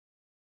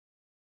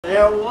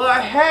Now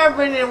what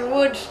happened in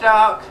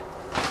Woodstock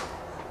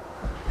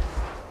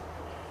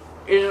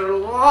is a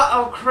lot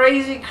of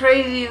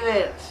crazy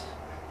events.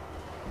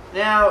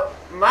 Now,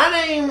 my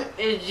name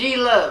is G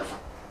Love.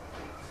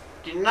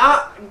 Do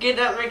not get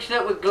that mixed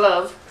up with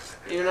glove,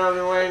 even though I've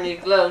been wearing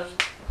these gloves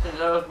since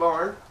I was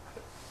born.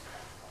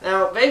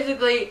 Now,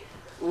 basically,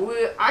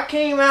 I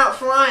came out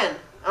flying.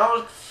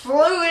 I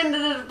flew into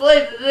this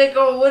place that they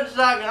call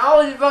Woodstock, and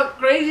all these fucking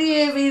crazy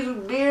hippies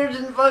with beards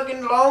and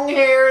fucking long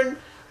hair and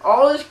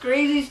all this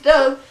crazy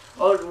stuff.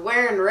 I was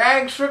wearing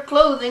rags for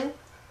clothing.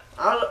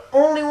 I was the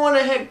only one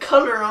that had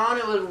color on.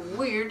 It was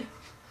weird.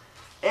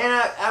 And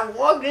I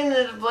walked into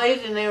this place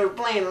and they were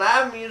playing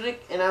live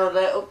music, and I was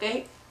like,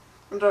 okay.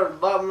 I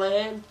started bobbing my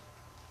head.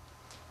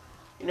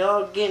 You know, I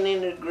was getting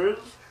into the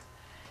groove.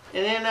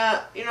 And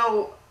then, you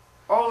know,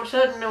 all of a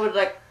sudden it was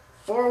like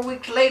 4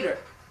 weeks later.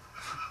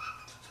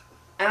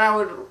 And I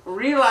was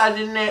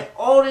realizing that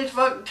all this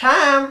fucking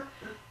time,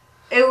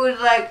 it was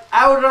like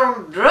I was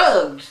on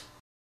drugs.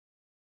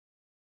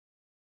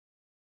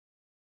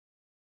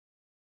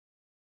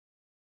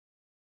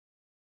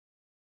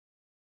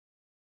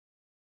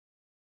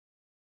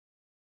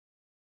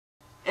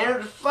 And it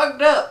was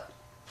fucked up.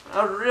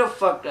 I was real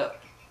fucked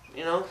up,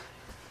 you know.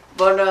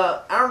 But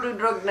I don't do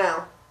drugs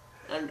now.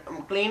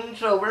 I'm clean and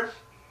sober.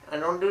 I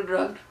don't do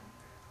drugs.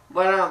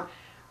 But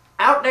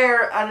out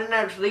there, I didn't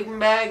have a sleeping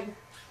bag.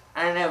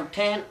 I didn't have a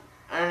tent.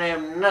 I didn't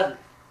have nothing.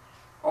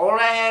 All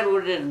I had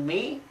was just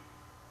me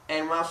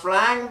and my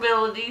flying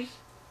abilities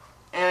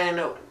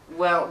and,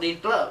 well, these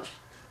gloves.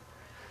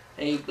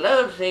 These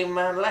gloves saved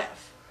my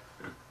life.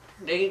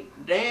 They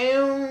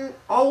damn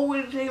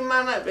always save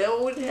my life. They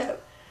always have.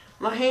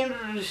 My hands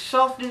are as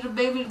soft as a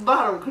baby's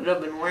bottom because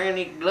I've been wearing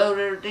these gloves.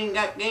 Everything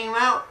came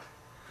out.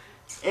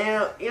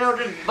 And, you know,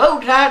 this bow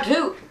tie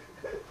too.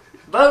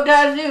 Bow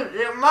tie too.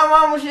 My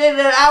mama said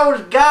that I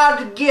was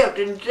God's gift.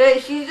 And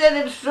she said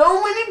it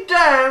so many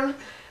times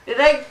that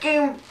I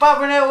came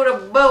popping out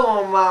with a bow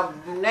on my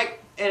neck.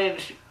 And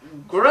it's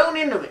grown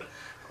into me.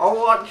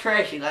 All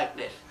trashy like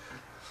this.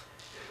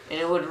 And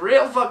it was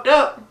real fucked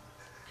up.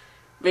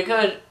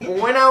 Because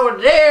when I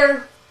was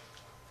there,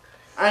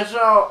 I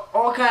saw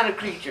all kind of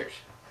creatures.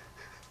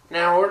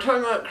 Now, we're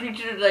talking about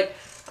creatures like,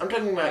 I'm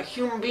talking about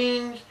human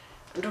beings,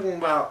 I'm talking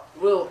about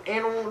little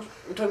animals,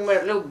 I'm talking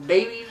about little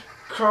babies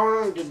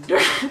crawling in the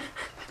dirt.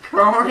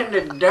 Crawling in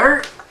the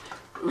dirt?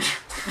 It was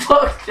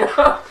fucked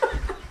up.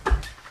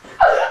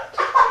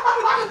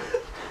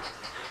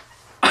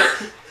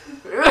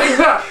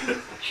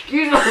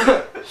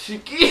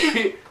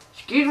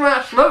 Excuse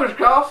my smoker's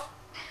cough.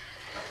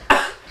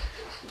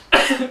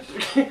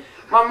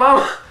 My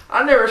mama,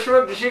 I never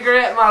smoked a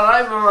cigarette in my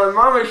life, but my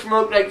mama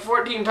smoked like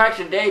 14 packs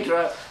a day,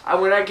 so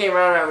when I came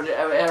out,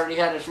 I already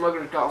had a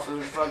smoker's cough. It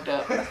was fucked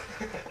up.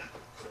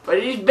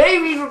 But these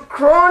babies were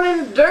crawling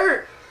in the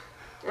dirt.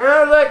 And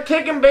I was like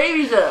picking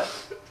babies up.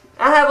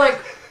 I had like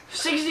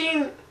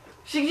 16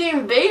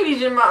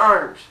 babies in my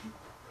arms.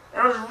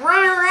 And I was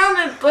running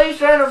around this place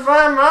trying to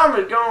find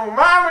mamas, going,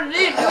 Mama's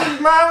this, whose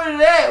mama's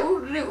that,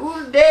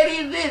 whose daddy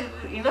is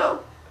this, you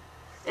know?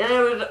 And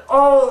it was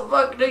all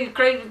fucking these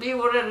crazy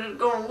people that was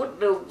going, what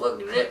the fuck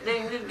is that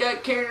thing? This guy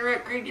carrying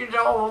around creatures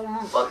all of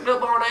them fucked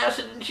up on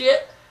acid and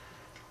shit.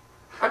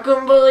 I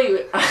couldn't believe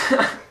it.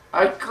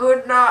 I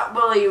could not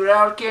believe it.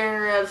 I was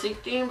carrying around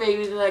 16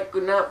 babies and I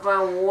could not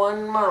find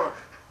one mama.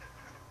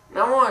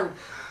 Not one.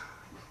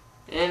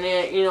 And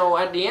then, you know,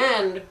 at the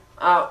end,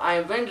 I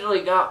eventually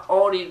got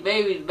all these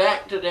babies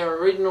back to their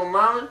original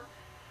mamas.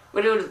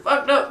 But it was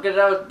fucked up because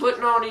I was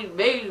putting all these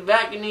babies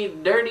back in these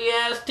dirty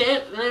ass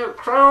tents and they were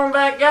crawling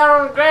back out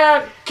on the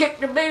ground, kicked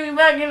the baby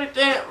back in the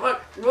tent.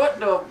 What's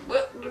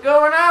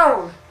going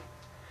on?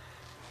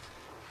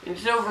 And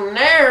so from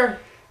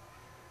there,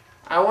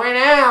 I went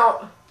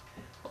out,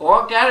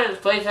 walked out of this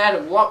place. I had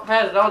to walk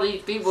past all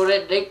these people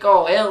that they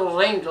call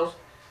Hell's Angels.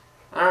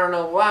 I don't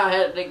know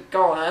why they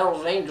call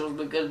Hell's Angels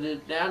because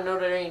I know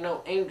there ain't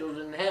no angels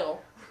in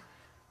hell.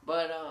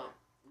 But,